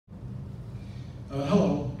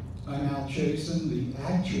Hello, I'm Al Chasen, the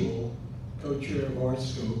actual co-chair of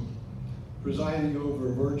ArtScope, presiding over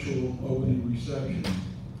a virtual opening reception.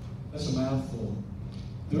 That's a mouthful.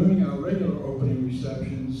 During our regular opening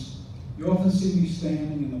receptions, you often see me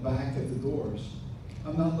standing in the back at the doors.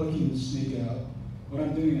 I'm not looking to sneak out. What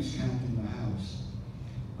I'm doing is counting the house.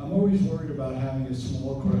 I'm always worried about having a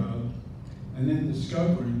small crowd and then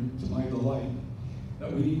discovering, to my delight,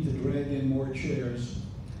 that we need to drag in more chairs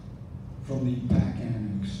from the PAC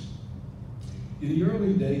annex. In the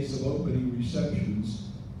early days of opening receptions,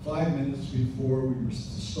 5 minutes before we were to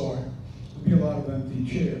start, there'd be a lot of empty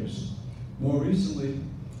chairs. More recently,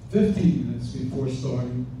 15 minutes before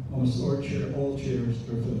starting, almost all chairs are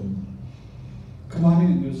filled. Come on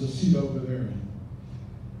in, there's a seat over there.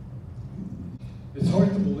 It's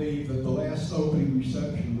hard to believe that the last opening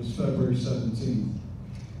reception was February 17th.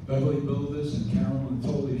 Beverly Builders and Carolyn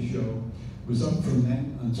Tolley's show was up from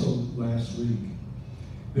then until last week.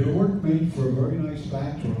 Their work made for a very nice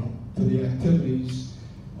backdrop to the activities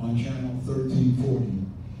on channel 1340.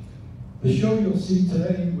 The show you'll see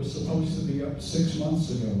today was supposed to be up 6 months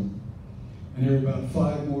ago, and there are about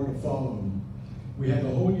 5 more to follow. We had the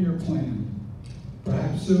whole year planned.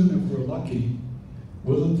 Perhaps soon, if we're lucky,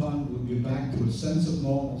 Woodland Pond will get back to a sense of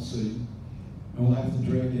normalcy, and we'll have to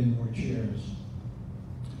drag in more chairs.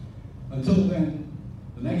 Until then,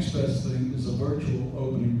 the next best thing is a virtual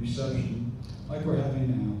opening reception like we're having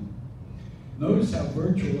now. Notice how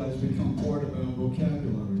virtual has become part of our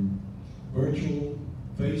vocabulary. Virtual,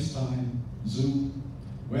 FaceTime, Zoom,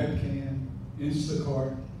 webcam,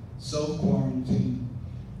 Instacart, self-quarantine.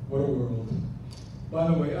 What a world. By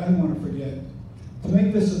the way, I don't want to forget, to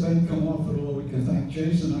make this event come off at all, we can thank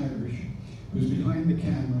Jason Irish, who's behind the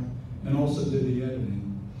camera and also did the editing.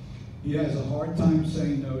 He has a hard time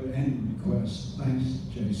saying no to any requests. Thanks,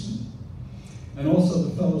 Jason. And also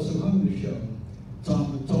the fellows who hung the show,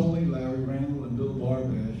 Tom Natoli, Larry Randall, and Bill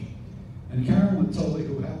Barbash, and Carolyn Natoli,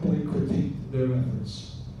 who happily critiqued their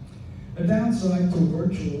efforts. A downside to a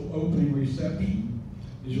virtual opening reception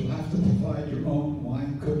is you'll have to provide your own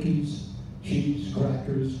wine, cookies, cheese,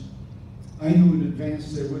 crackers. I knew in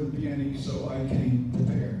advance there wouldn't be any, so I came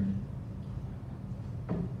prepared.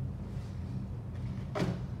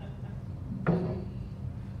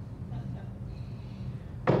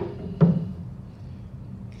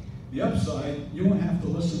 The upside, you won't have to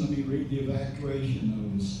listen to me read the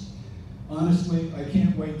evacuation notice. Honestly, I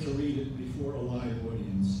can't wait to read it before a live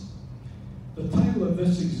audience. The title of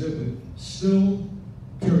this exhibit, Still,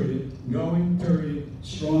 period, Going, period,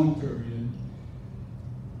 Strong, period,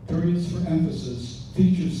 periods for emphasis,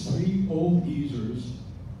 features 3 old geezers.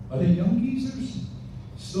 Are they young geezers?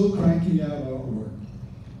 Still cranking out artwork.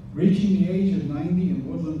 Reaching the age of 90 in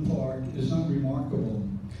Woodland Park is not remarkable.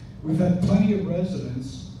 We've had plenty of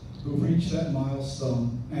residents who've reached that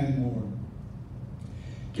milestone and more.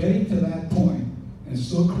 Getting to that point and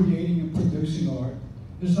still creating and producing art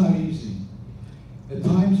is not easy. At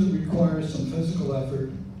times it requires some physical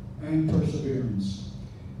effort and perseverance.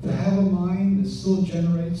 To have a mind that still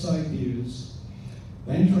generates ideas,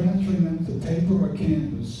 then transferring them to paper or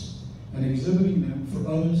canvas and exhibiting them for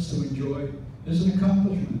others to enjoy is an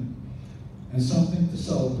accomplishment and something to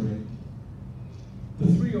celebrate.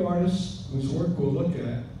 The 3 artists whose work we'll look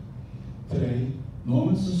at today,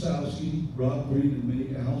 Norman Sosowski, Rob Green, and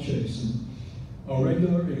me, Al Chasen, are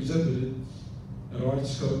regular exhibitors at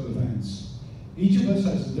ArtScope events. Each of us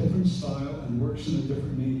has a different style and works in a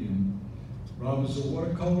different medium. Rob is a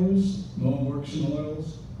watercolorist, Norm works in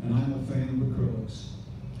oils, and I'm a fan of acrylics.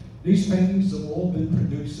 These paintings have all been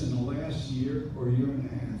produced in the last year or year and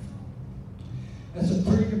a half. That's a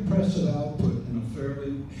pretty impressive output in a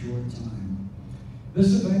fairly short time.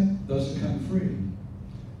 This event doesn't come free.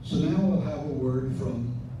 So now we'll have a word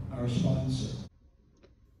from our sponsor.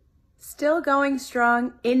 Still going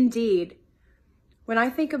strong, indeed. When I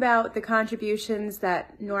think about the contributions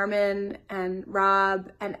that Norman and Rob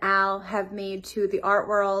and Al have made to the art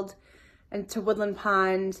world and to Woodland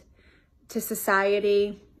Pond, to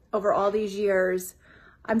society over all these years,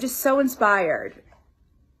 I'm just so inspired.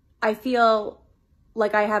 I feel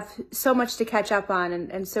like I have so much to catch up on,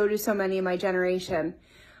 and so do so many of my generation.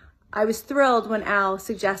 I was thrilled when Al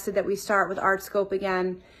suggested that we start with ArtScope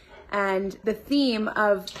again, and the theme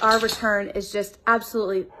of our return is just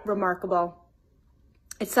absolutely remarkable.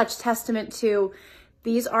 It's such testament to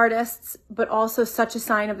these artists, but also such a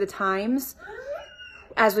sign of the times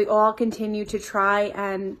as we all continue to try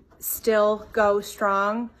and still go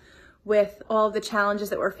strong with all the challenges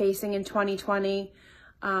that we're facing in 2020,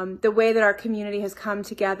 the way that our community has come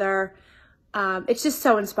together. It's just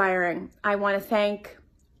so inspiring. I want to thank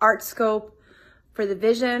ArtScope for the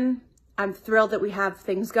vision, I'm thrilled that we have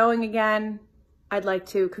things going again. I'd like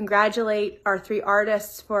to congratulate our 3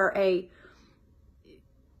 artists for a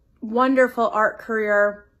wonderful art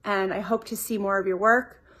career, and I hope to see more of your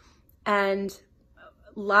work and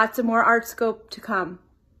lots of more ArtScope to come.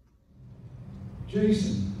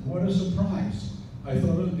 Jason, what a surprise. I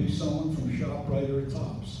thought it would be someone from ShopWriter at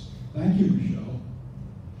Tops. Thank you, Michelle.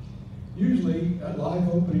 Usually at live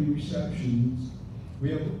opening receptions,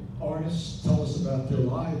 we have artists tell us about their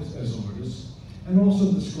lives as artists and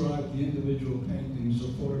also describe the individual paintings or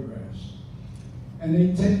photographs. And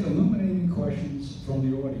they take illuminating questions from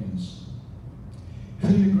the audience.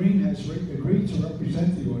 Trina Green has agreed to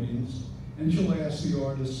represent the audience, and she'll ask the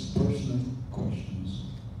artists personal questions.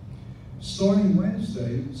 Starting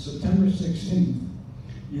Wednesday, September 16th,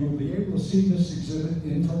 you will be able to see this exhibit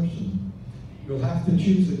in person. You'll have to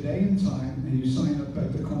choose a day and time, and you sign up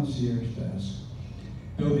at the concierge desk.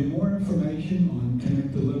 There'll be more information on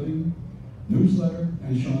Connect the Living, newsletter,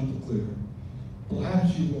 and Chanticleer.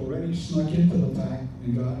 Perhaps you've already snuck into the pack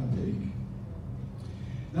and got a peek.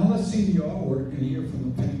 Now let's see the artwork and hear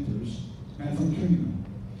from the painters and from Trina.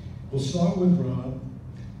 We'll start with Rob.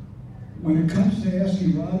 When it comes to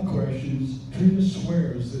asking Rob questions, Trina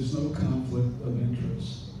swears there's no conflict of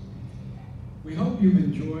interest. We hope you've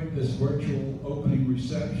enjoyed this virtual opening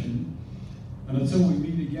reception. And until we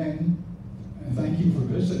meet again, and thank you for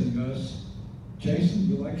visiting us. Jason,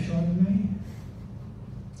 you like Chardonnay?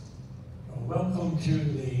 Welcome to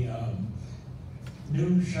the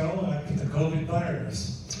new show after the COVID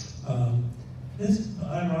virus.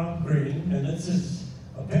 I'm Rob Green, and this is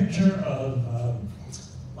a picture of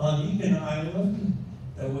on Egan Island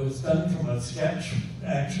that was done from a sketch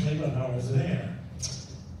actually when I was there.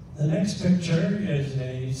 The next picture is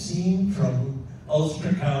a scene from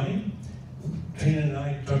Ulster County. Trina and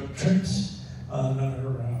I took trips on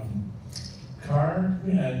our car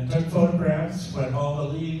and took photographs when all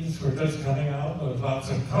the leaves were just coming out with lots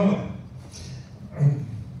of color.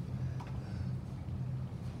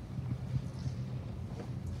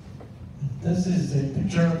 This is a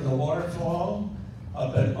picture of the waterfall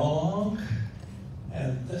up at Mohawk,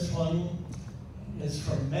 and this one is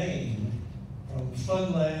from Maine, from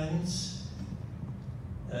floodlands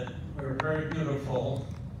that were very beautiful.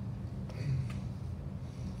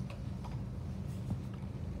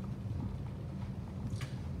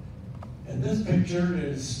 And this picture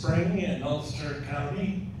is spring in Ulster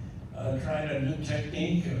County. Tried a new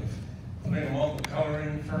technique of putting all the color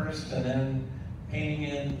in first and then painting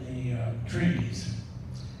in the trees.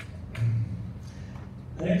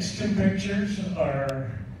 The next 2 pictures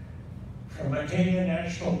are from Acadia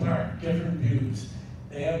National Park, different views.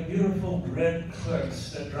 They have beautiful red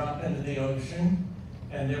cliffs that drop into the ocean,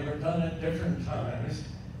 and they were done at different times.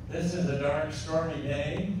 This is a dark, stormy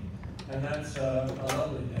day, and that's a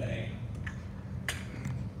lovely day.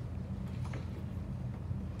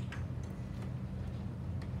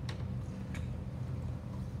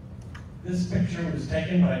 This picture was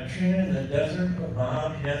taken by Trina in the desert of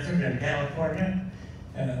Mojave Desert in California,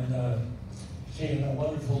 and she had a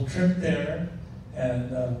wonderful trip there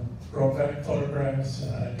and brought back photographs.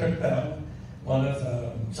 And I took them, one as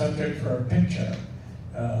a subject for a picture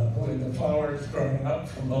with the flowers growing up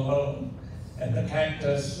from below and the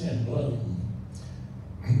cactus in bloom.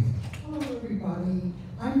 Hello everybody,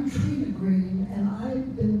 I'm Trina Green, and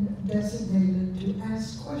I've been designated to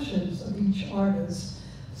ask questions of each artist.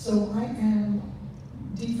 So I am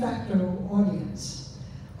de facto audience.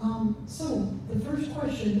 So the first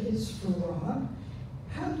question is for Rob.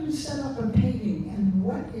 How do you set up a painting, and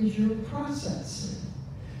what is your process?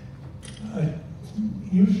 I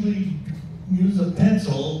usually use a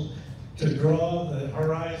pencil to draw the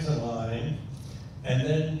horizon line and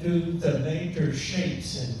then do the major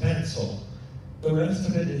shapes in pencil. The rest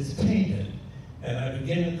of it is painted. And I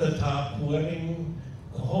begin at the top, wetting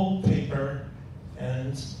the whole paper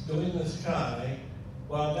and doing the sky.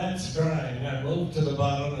 While that's drying, I move to the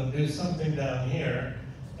bottom and do something down here,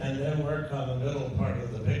 and then work on the middle part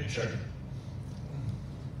of the picture.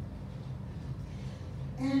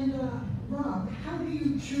 And Rob, how do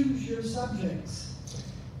you choose your subjects?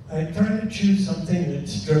 I try to choose something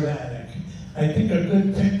that's dramatic. I think a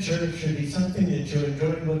good picture should be something that you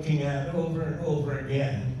enjoy looking at over and over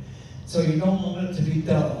again. So you don't want it to be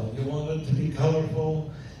dull. You want it to be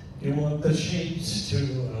colorful. You want the shapes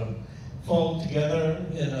to fall together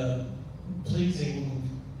in a pleasing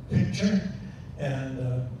picture.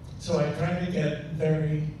 And so I try to get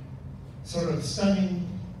very sort of stunning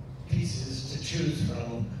pieces to choose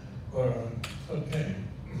from. Okay.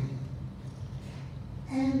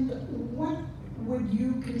 And what would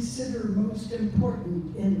you consider most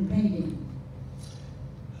important in painting?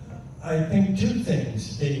 I think two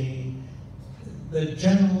things. The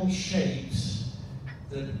general shapes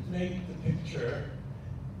that make the picture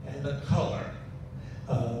and the color.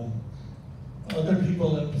 Other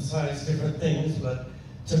people emphasize different things, but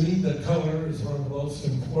to me the color is one of the most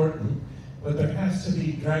important. But there has to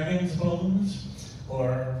be dragon's bones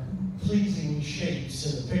or pleasing shapes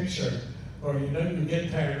in the picture, or you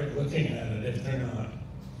get tired of looking at it if they're not.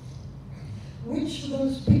 Which of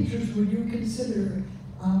those pictures would you consider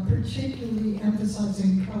particularly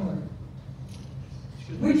emphasizing color?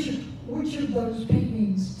 Which of those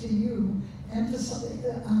paintings to you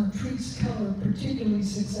treats color particularly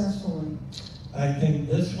successfully? I think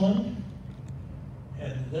this one,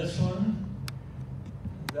 and this one,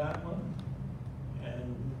 that one,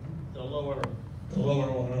 and the lower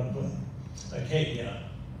one of Acadia.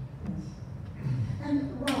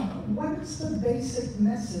 And Rob, what is the basic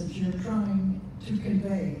message you're trying to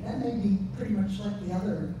convey? That may be pretty much like the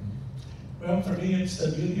other. Well, for me, it's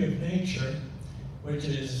the beauty of nature, which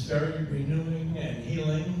is very renewing and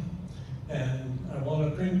healing. And I want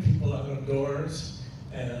to bring people out of doors,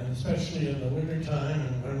 and especially in the wintertime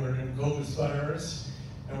and when we're in COVID virus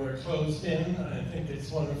and we're closed in, I think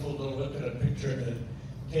it's wonderful to look at a picture that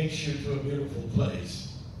takes you to a beautiful place.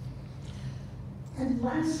 And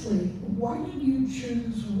lastly, why did you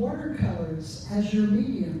choose watercolors as your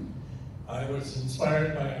medium? I was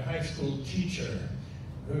inspired by a high school teacher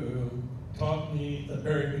who taught me at the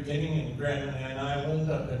very beginning in Grand Manan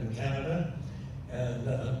Island up in Canada,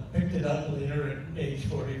 and picked it up later at age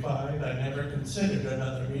 45. I never considered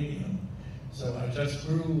another medium, so I just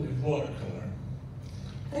grew with watercolor.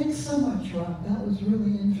 Thanks so much, Rob. That was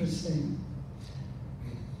really interesting.